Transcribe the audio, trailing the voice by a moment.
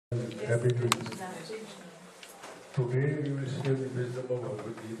Happy dreams. Today we will share the wisdom of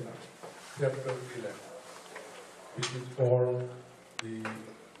Bhagavad Gita, chapter 11, which is called the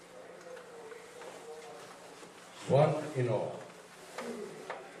One in All.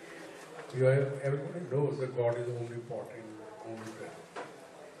 Everybody knows that God is omnipotent, omnipresent,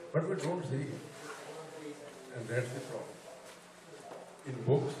 but we don't see Him, and that's the problem. In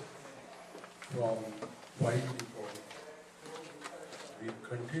books from wise people, we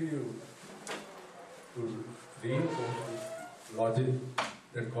continue to reinforce this logic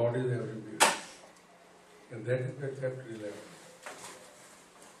that God is everywhere, and that is the chapter 11,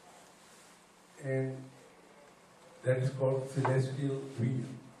 and that is called celestial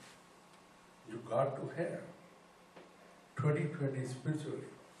vision. You got to have 20/20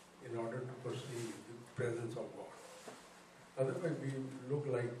 spiritually in order to perceive the presence of God. Otherwise, we look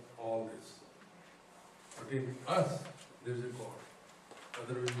like all this. But in us, there is a God.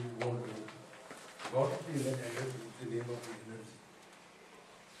 Otherwise, we won't do it. God is the energy, the name of the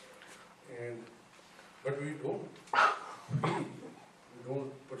energy. But we don't feel, we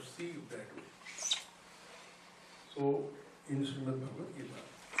don't perceive that way. So, in SRIMAD Bhagavad Gita,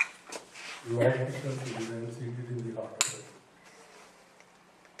 Lord Krishna is seated in the heart of it.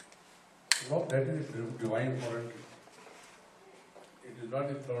 Now, that is divine morality. It is not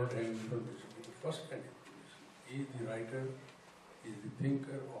the third hand information, it is the first hand information. He is the writer, he is the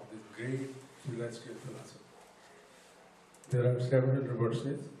thinker of this great celestial philosophy. There are 700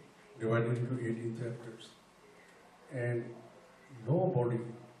 verses divided into 18 chapters. And nobody,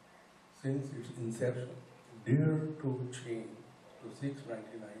 since its inception, dared to change to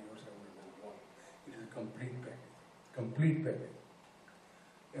 699 or 701. It is a complete package. Complete package.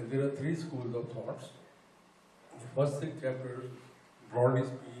 And there are 3 schools of thoughts. The first 6 chapters, broadly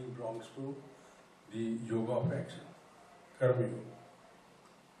speaking, belongs to the yoga of action, karma yoga.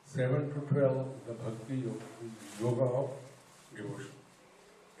 7 to 12, the bhakti yoga, the yoga of devotion.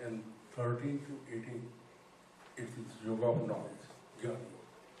 And 13 to 18, it is yoga of knowledge, Gyan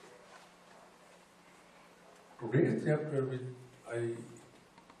yoga. Today's chapter, which I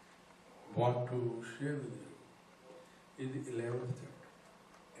want to share with you, is the 11th chapter.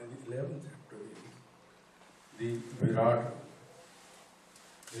 And the 11th chapter is the Virat.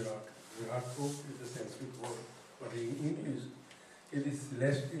 Virat is the Sanskrit word, but in English, it is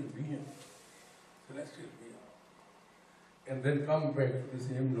celestial being. Celestial being. And then come back to the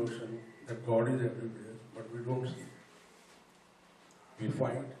same notion that God is everywhere, but we don't see it. We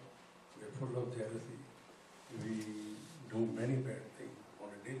fight, we are full of jealousy, we do many bad things on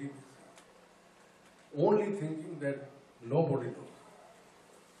a daily basis, only thinking that nobody knows.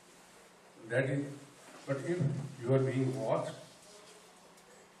 That is, but if you are being watched,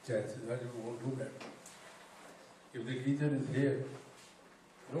 chances are you won't do that. If the teacher is here,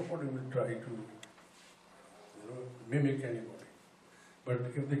 nobody will try to, mimic anybody. But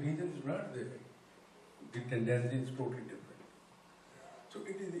if the teacher is not there, the tendency is totally different. So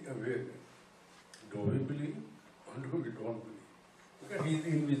it is the awareness. Do we believe or do we don't believe? Because he is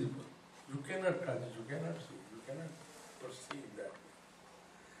invisible. You cannot touch, you cannot see, you cannot perceive that.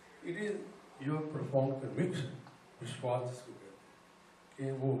 It is your profound conviction, Vishwas Sukha,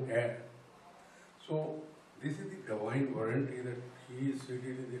 wo hai. So this is the divine warranty that he is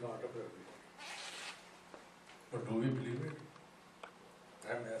seated in the heart of everybody. But do we believe it?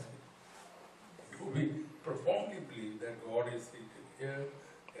 I am asking. Do we profoundly believe that God is seated here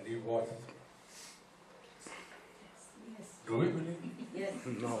and he watches us? Yes. Do we believe? Yes.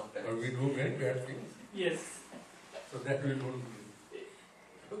 No. Or we do very bad things? Yes. So that we don't believe.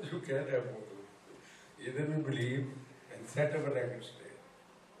 Because you can't have both. Either we believe and set up a record straight,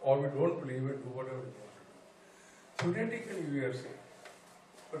 or we don't believe and do whatever we want to do. Theoretically we are saying,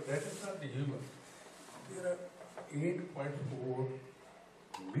 but that is not the human. There are 8.4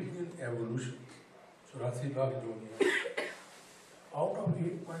 billion evolutions. So Rasi Lal Jonia. Out of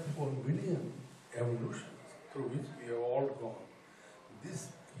 8.4 billion evolutions through which we have all gone, this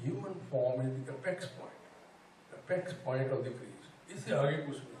human form is the apex point of the creation. इससे आगे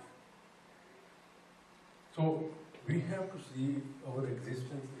कुछ नहीं. So we have to see our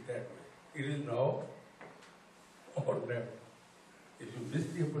existence in that way. It is now or never. If you miss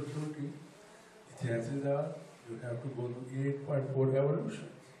the opportunity, the chances are you have to go to 8.4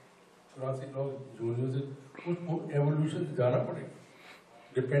 evolutions. So Rasi Lal Jonia से कुछ evolutions जाना पड़ेगा,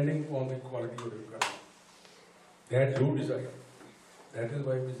 depending on the quality of your karma. That you decide. That is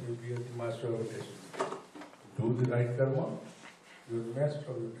why we say we are the master of our destiny. Do the right karma, you are the master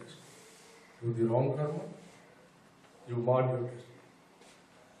of your destiny. Do the wrong karma, you mar your destiny.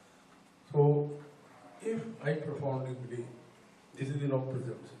 So, if I profoundly believe, this is enough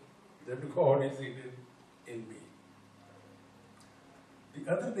presumption, that God is seated in me.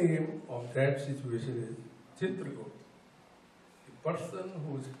 The other name of that situation is Chitragut, the person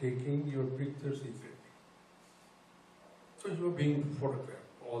who is taking your picture secretly. So you are being photographed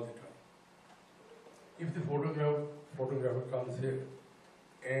all the time. If the photographer comes here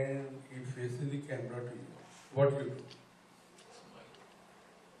and he faces the camera to you, what you do?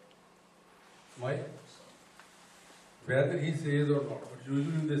 Smile. Whether he says or not, but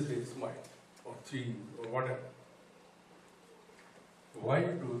usually they say smile or cheese or whatever. Why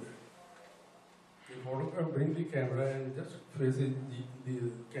you do that? The photographer brings the camera and just faces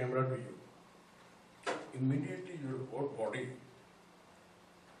the camera to you. Immediately your whole body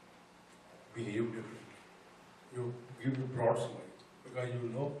behave differently. You give a broad smile because you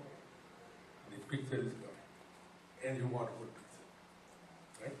know the picture is coming and you want a good picture.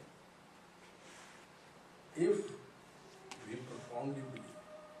 Right? If we profoundly believe,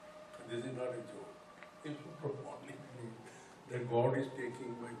 and this is not a joke, if we profoundly believe that God is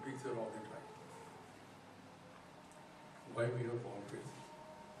taking my picture all the time, why we have fallen faces?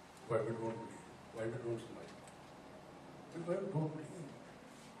 Why we don't believe? Why we don't smile? Because we don't believe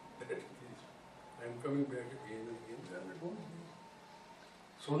that it is. I am coming back again and again, and I don't believe.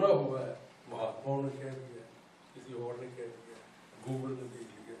 सुना हुआ है, महात्माओं ने कह दिया, किसी और ने कह दिया, गूगल ने देख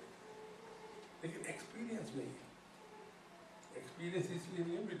लिया, लेकिन एक्सपीरियंस नहीं है. Experience इसलिए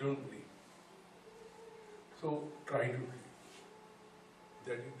नहीं है, we don't believe. So try to believe.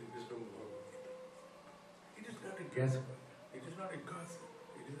 That is the wisdom of Bhagavad Gita. It is not a guesswork. It is not a gossip.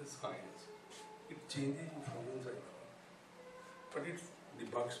 It is a science. It changes you from inside out. But it's, the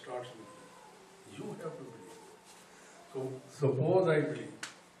buck starts with you. You have to believe. So suppose I believe.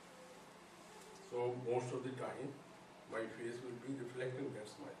 So most of the time, my face will be reflecting that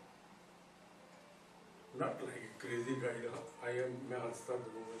smile. Not like a crazy guy. I am master.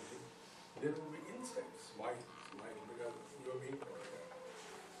 There will be inside smile, because you are being photographed.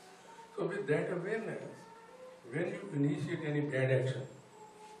 So with that awareness, when you initiate any bad action,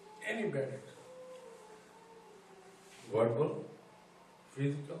 verbal,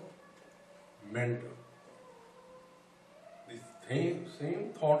 physical, mental, the same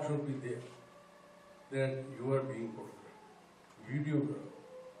thought should be there, that you are being photographed, videographed.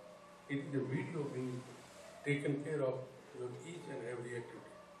 It is a video being taken care of your each and every activity.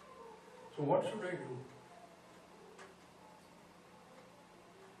 So what should I do?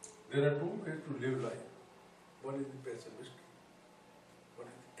 There are two ways to live life. One is the pessimistic, one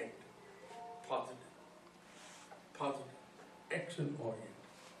is the active, positive, action oriented.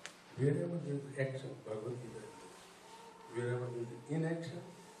 Wherever there is action, Bhagavad Gita is there. Wherever there is inaction,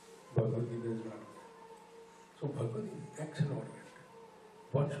 Bhagavad Gita is not there. So Bhagavad Gita is action oriented.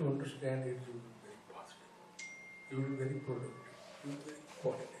 Once you understand it, you will be very positive. You will be very productive. You will be very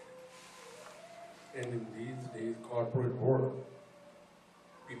qualitative. And in these days, corporate world,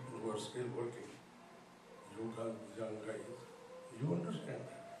 people who are still working, you guys, young guys, you understand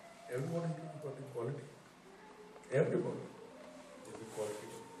that. Everybody is about equality. Everybody is a quality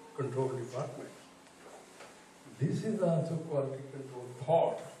control department. This is also quality control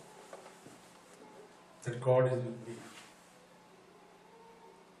thought that God is with me.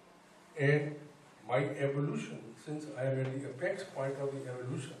 And my evolution, since I am at the apex point of the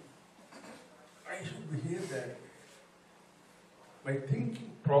evolution, I should behave that way. My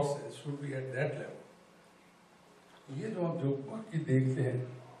thinking process should be at that level. ये जो आप जो बाकी देखते हैं,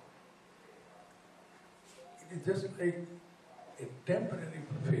 it is just like a temporary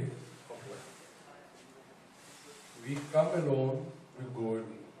phase of life. We come alone, we go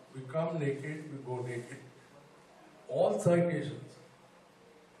alone. We come naked, we go naked. All citations,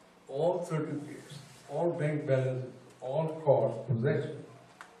 all certificates, all bank balances, all cars, possessions,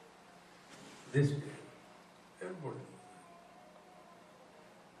 this day, everybody.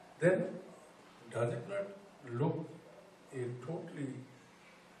 Then, does it not look a totally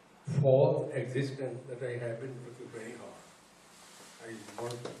false existence that I have been working very hard?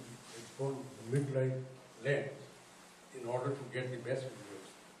 I want midlife lens in order to get the best results,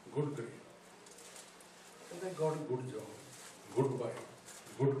 good grade. And I got a good job, good wife,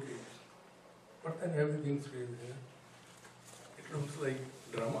 good kids. But then everything stays there. It looks like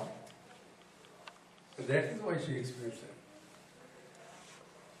drama. And that is why Shakespeare said,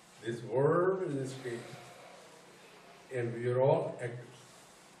 this world is a stage, and we are all actors.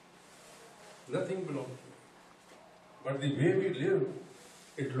 Nothing belongs to you. But the way we live,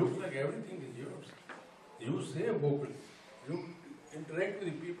 it looks like everything is yours. You say vocally, you interact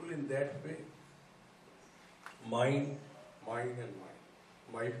with the people in that way. Mine, mine and mine.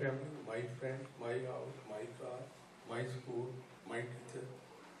 My family, my friends, my house, my car, my school, my teacher.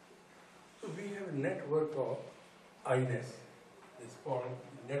 network of I-ness. It's called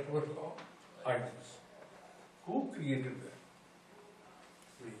network of I-ness. Who created that?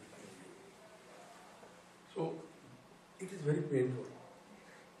 We. So, it is very painful.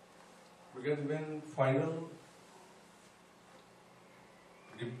 Because when final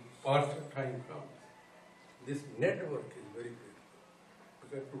departure time comes, this network is very painful.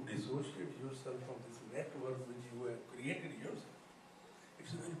 Because to dissociate yourself from this network which you have created yourself,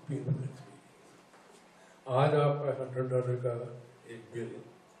 it's a very painful experience. आज आपका $100 का एक bill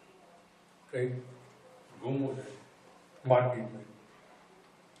कहीं गुम हो जाए market में,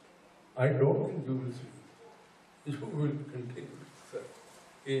 I don't think you will see. You will continue, sir,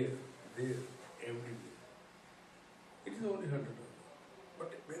 here, there, everywhere. It is only $100.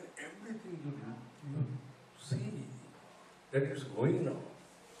 But when everything you see that it's going on,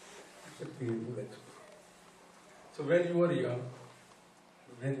 it's a painful experience. So when you are young,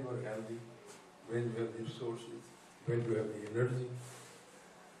 when you are healthy, when you have the resources, when you have the energy,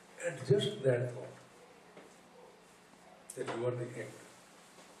 and just that thought that you are the actor.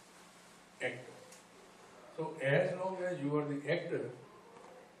 Actor. So as long as you are the actor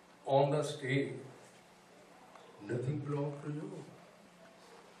on the stage, nothing belongs to you.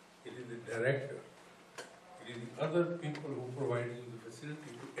 It is the director. It is the other people who provide you the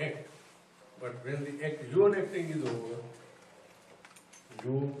facility to act. But when the your acting is over,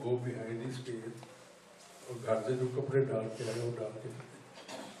 you go behind the stage और घर से जो कपड़े डाल के आए वो डाल के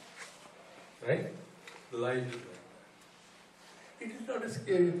right? Life is like that. It is not a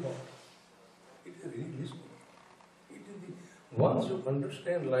scary thought. It is realistic. It is the, once you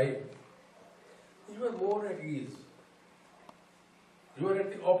understand life, you are more at ease. You are at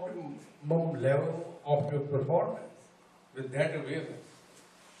the optimum level of your performance with that awareness.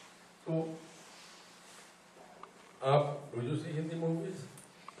 So, do you see Hindi movies?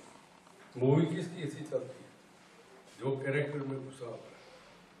 Movie किसकी ऐसी चलती है जो character में घुसा हुआ है.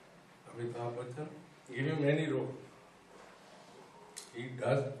 Amitabh Bachchan, give him any role, he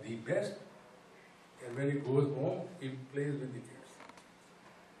does the best, and when he goes home, he plays with the kids.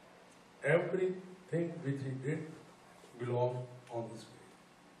 Everything which he did belongs on this page.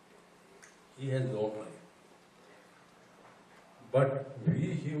 He has no life. But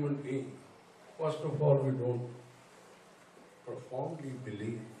we human beings, first of all, we don't profoundly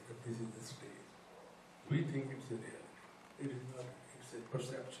believe that this is the stage. We think it's a reality. It is not. It's a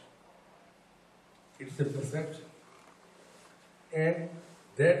perception. It's a perception. And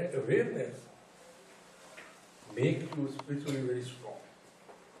that awareness makes you spiritually very strong.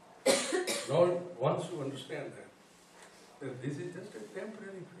 Now, once you understand that this is just a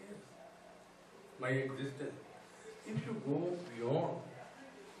temporary phase, my existence. If you go beyond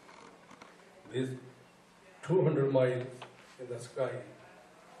this 200 miles in the sky,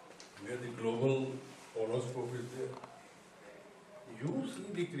 where the global horoscope is there, you see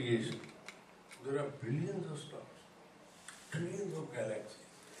the creation. There are billions of stars, trillions of galaxies,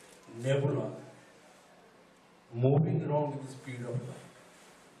 nebula, moving around with the speed of light.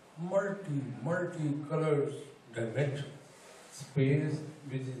 Multi-colors, dimensions, space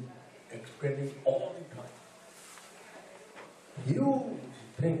which is expanding all the time. Huge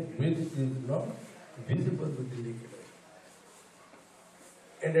thing which is not visible with the naked eye.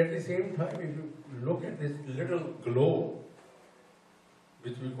 And at the same time, if you look at this little globe,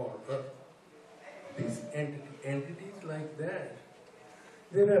 which we call Earth, these entities like that,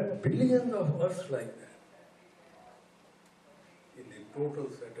 there are billions of Earths like that in the total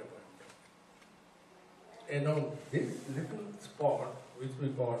setup. And on this little spot, which we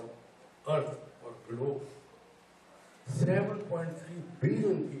call Earth or globe, 7.3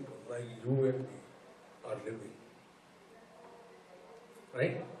 billion people like you and me are living.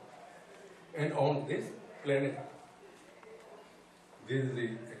 Right? And on this planet, there is the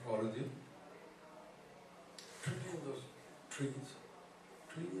ecology, trillions of trees,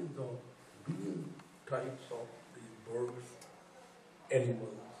 trillions of billion types of these birds,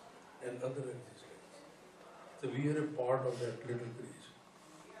 animals, and other existence. So we are a part of that little creation.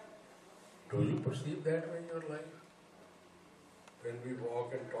 Do you perceive that in your life? When we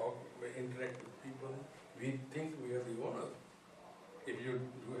walk and talk, we interact with people, we think we are the owner. If you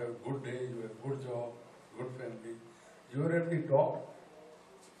have a good day, you have a good job, good family, you are at the top.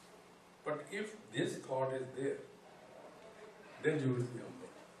 But if this thought is there, then you will be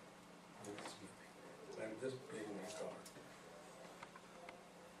humble. There is nothing. I am just playing my card.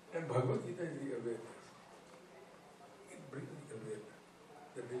 And Bhagavad Gita is the awareness. It brings the awareness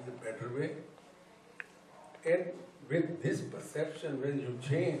that there is a better way. And with this perception, when you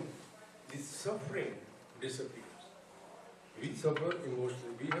change, this suffering disappears. We suffer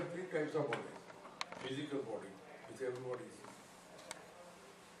emotionally. We have three types of bodies.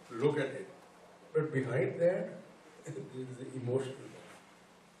 look at it. But behind that, there is the emotional body.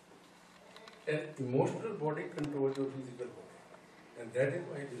 And emotional body controls your physical body. And that is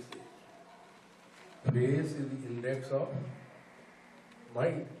why they say, face is the index of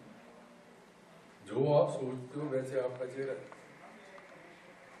mind. जो आप सोचते हो वैसे आपका चेहरा है.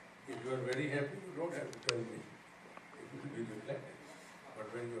 If you are very happy, you don't have to tell me. It will be reflected. But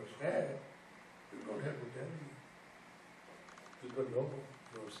when you are sad, you don't have to tell me. People know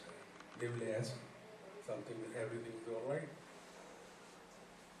you are sad. They will ask everything is all right.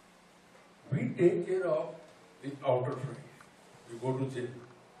 We take care of the outer frame. We go to gym,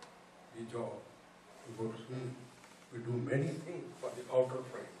 we jog, we go to swim, we do many things for the outer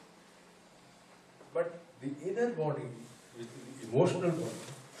frame. But the inner body, which is the emotional body,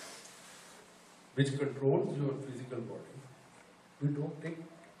 which controls your physical body, we don't take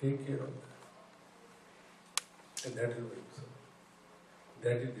care of that. And that is why we suffer.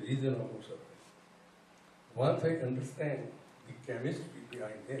 That is the reason of our suffering. Once I understand the chemistry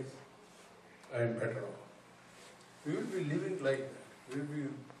behind this, I am better off. We will be living like that. We will be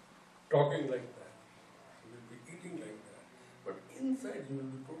talking like that. We will be eating like that. But inside you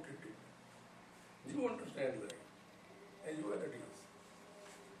will be protected. You understand life. And you are at ease.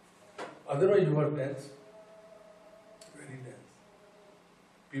 Otherwise you are tense. Very tense.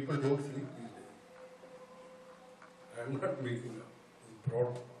 People don't sleep these days. I am not making up. It's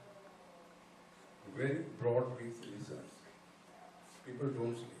broad. Very broad-based research. People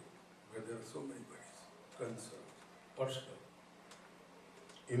don't sleep. Where there are so many worries, concerns, personal,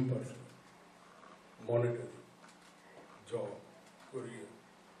 impersonal, monetary, job, career,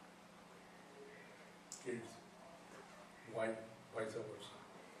 kids, wife, vice versa.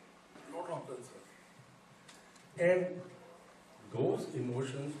 Lot of concern. And those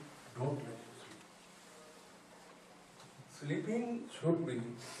emotions don't let you sleep. Sleeping should be,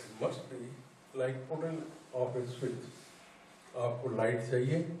 and must be, like putting off a switch. आपको light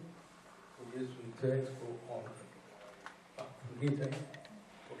चाहिए तो ये switch है, इसको on कर दो. आपको नहीं चाहिए,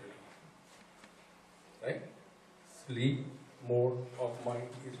 put it on. Right? Sleep mode of mind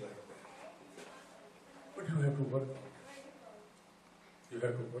is like that. But you have to work on it. You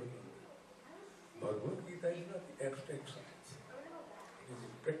have to work on it. Bhagavad Gita is not the abstract science. It is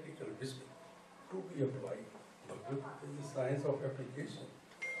a practical wisdom to be applied. Bhagavad Gita is the science of application.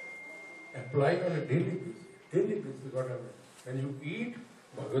 Apply on a daily basis. Daily basis, whatever. When you eat,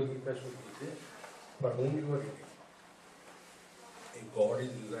 Bhagavad Gita should be there. For whom you are eating? If God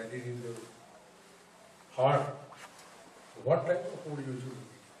is residing in your heart, what type of food you should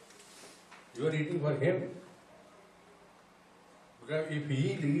eat? You are eating for Him. Because if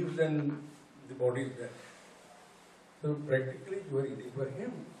He leaves, then the body is dead. So practically you are eating for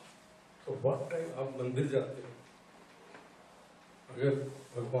Him. So what time आप मंदिर जाते हो? अगर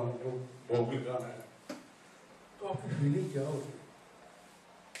भगवान को भोग लगाना है, तो आपकी फीलिंग क्या होती है?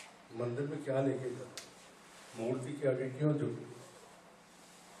 मंदिर में क्या लेके जाते? मूर्ति के आगे क्यों झुकते?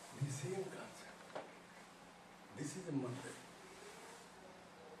 The same concept. This is a mandir.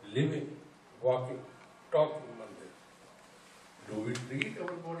 Living, walking, talking mandir. Do we treat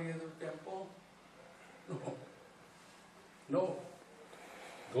our body as a temple? No. No.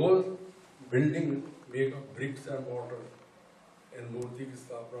 Those buildings made of bricks and mortar and मूर्ति की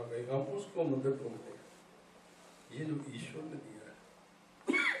स्थापना करें, हम उसको मंदिर बोलते हैं. ये जो ईश्वर ने दिया है,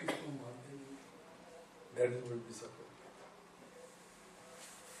 इसको मानते नहीं. That is what we suffer.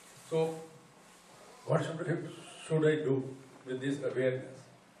 So, what should I do with this awareness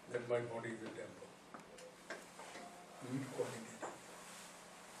that my body is a temple? Eat qualitatively.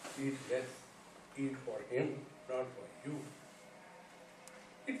 Eat less. Eat for Him, not for you.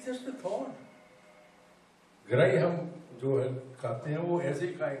 It's just a thought. ग्राही हम जो है खाते हैं वो ऐसे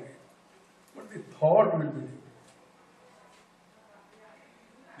ही खाएंगे, but the thought will be different.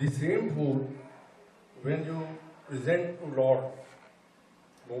 The same food, when you present to Lord,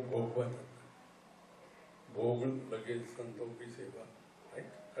 वो भोग बन जाता है. भोग लगे संतों की सेवा, right?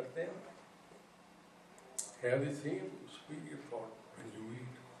 करते हैं. Have the same superior thought when you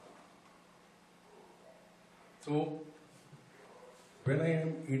eat. So, when I am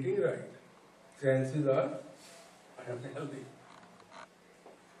eating right, chances are I am healthy.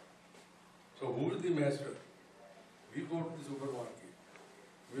 So who is the master? We go to the supermarket.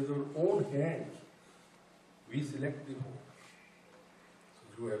 With our own hands, we select the food. So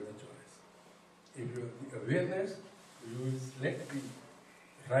you have the choice. If you have the awareness, you will select the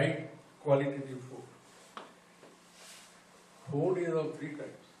right qualitative food. Food is of three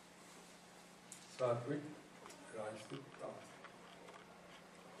types. Sattvic, Rajasic, Tamasic.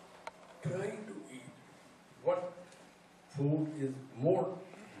 Try to eat what food is more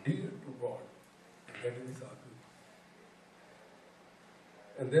dear to God. That is sadhu.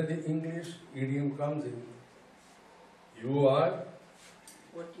 And then the English idiom comes in. You are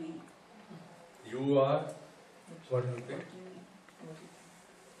what you eat. You are what you think.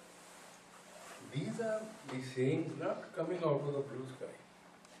 These are the sayings not coming out of the blue sky.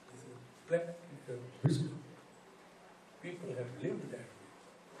 This is practical wisdom. People have lived that way.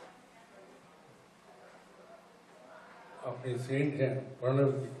 After Saint Jan,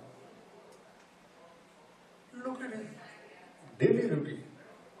 Pranavji, look at his daily routine.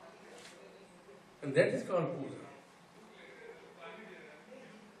 And that is called puja.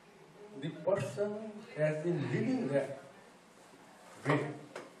 The person has been living that way,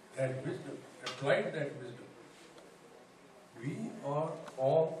 that wisdom, applied that wisdom. We are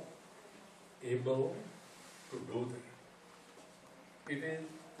all able to do that. It is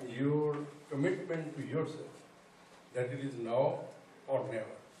your commitment to yourself that it is now or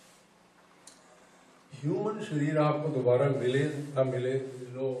never. Human शरीर आपको दोबारा मिले ना मिले,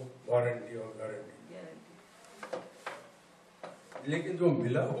 no warranty or guarantee. लेकिन जो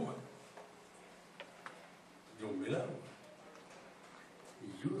मिला हुआ,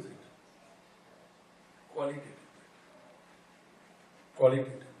 use it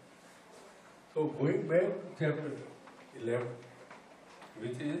qualitative. So going back to chapter 11,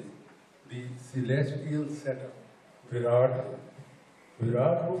 which is the celestial setup, Virat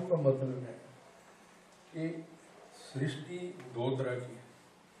रूप का मतलब है कि सृष्टि दो तरह की है,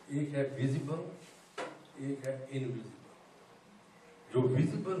 एक है विजिबल, एक है इनविजिबल। जो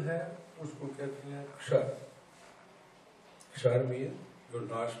विजिबल है उसको कहते हैं क्षर। क्षर मीन जो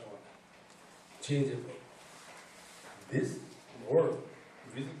नाशवान, changeable. This world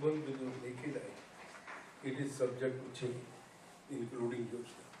visible with your naked eye, it is subject to change, including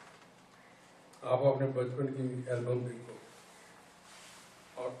yourself. आप अपने बचपन की एल्बम देखो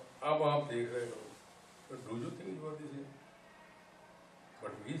और अब आप देख रहे हो, तो do you think you are the same?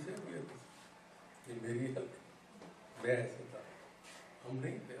 But we से वी आर द सेम। ये मेरी एल्बम, मैं ऐसे था, हम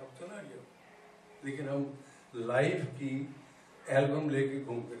नहीं थे, अब चला गया, लेकिन हम लाइफ की एल्बम लेके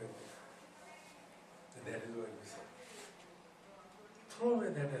घूमते रहते हैं। दैट इज व्हाई वी से throw away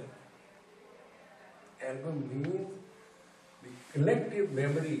that album. Album means the collective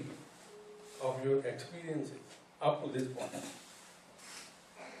memory of your experiences up to this point.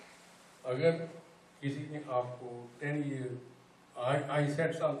 अगर किसी ने आपको 10 years, I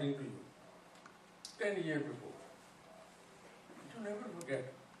said something to you 10 years before, you never forget.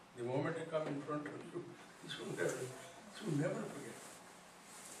 The moment it come in front of you, you should never forget.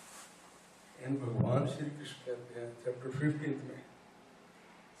 And भगवान श्री कृष्ण कहते हैं chapter 15 में,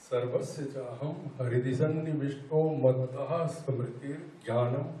 सर्वस्य चाहम हृदि सन्निविष्टो मत्तः स्मृतिर्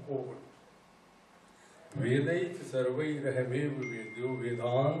ज्ञानम ओवन् वेदैः सर्वैरहमेव वेद्यो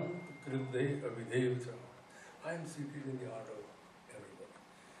वेदांत कृते अविधेय च। I am seated in the heart of everybody.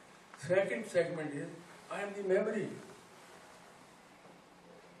 Second segment is I am the memory.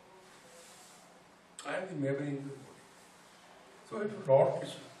 I am the memory in your body. So if Lord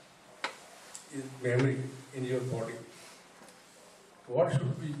Krishna is memory in your body, what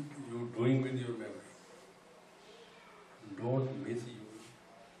should be you doing with your memory? Don't misuse,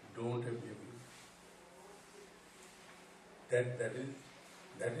 don't abuse.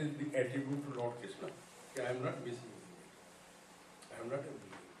 That is the attribute to Lord Krishna. I am not misusing it. I am not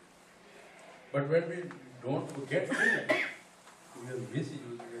abusing it. But when we don't forget it, we are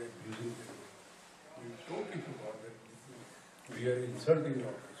misusing it, abusing it. We totally forgot that we are insulting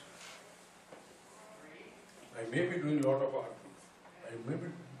Lord Krishna. I may be doing a lot of art. Maybe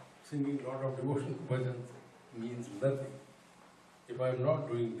singing a lot of devotional bhajans means nothing if I am not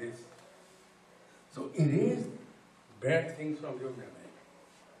doing this. So erase bad things from your memory.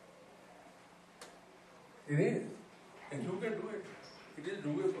 Erase. And you can do it. It is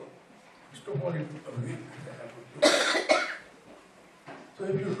doable. First of all, it awake. So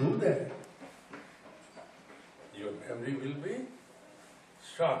if you do that, your memory will be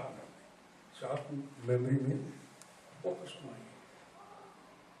sharp memory. Sharp memory means focused mind.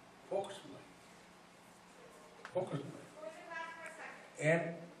 Focused mind. And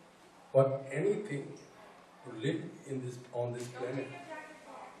for anything to live on this planet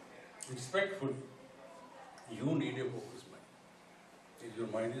respectfully, you need a focused mind. If your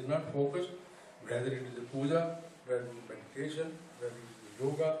mind is not focused, whether it is a puja, whether it is meditation, whether it is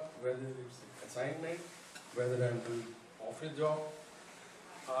yoga, whether it is assignment, whether I am doing office job,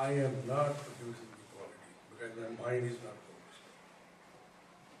 I am not producing the quality because my mind is not focused.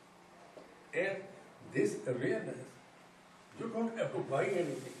 And this awareness, you don't have to buy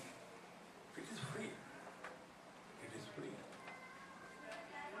anything. It is free. It is free.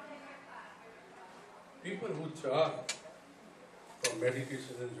 People who charge for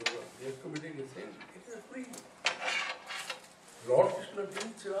meditation and yoga, they are committing a sin. It is free. Lord Krishna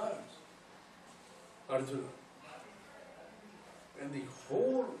didn't charge Arjuna. And the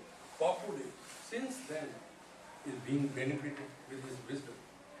whole populace since then is being benefited with his wisdom.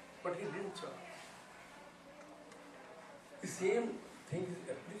 But he didn't charge. The same thing is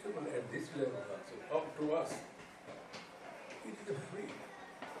applicable at this level also, up to us. It is free.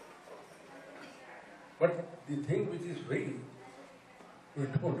 But the thing which is free, we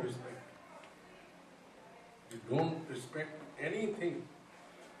don't respect. We don't respect anything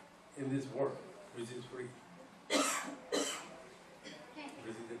in this world which is free. This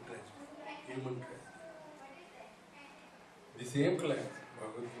is a tragedy, human tragedy. The same class,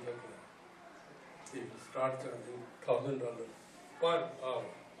 Bhagavad Gita class, if you start charging $1,000 per hour,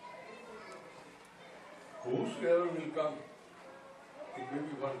 whosoever will come, it may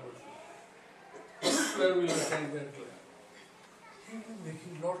be one person, whosoever will attend that class, he will be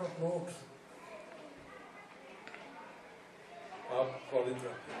making lot of notes. आप college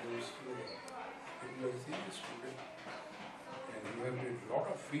जाते हैं, student, if you are a serious student and you have made lot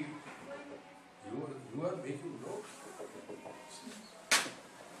of fee, you are making notes.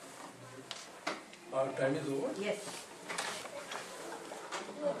 Our time is over. Yes.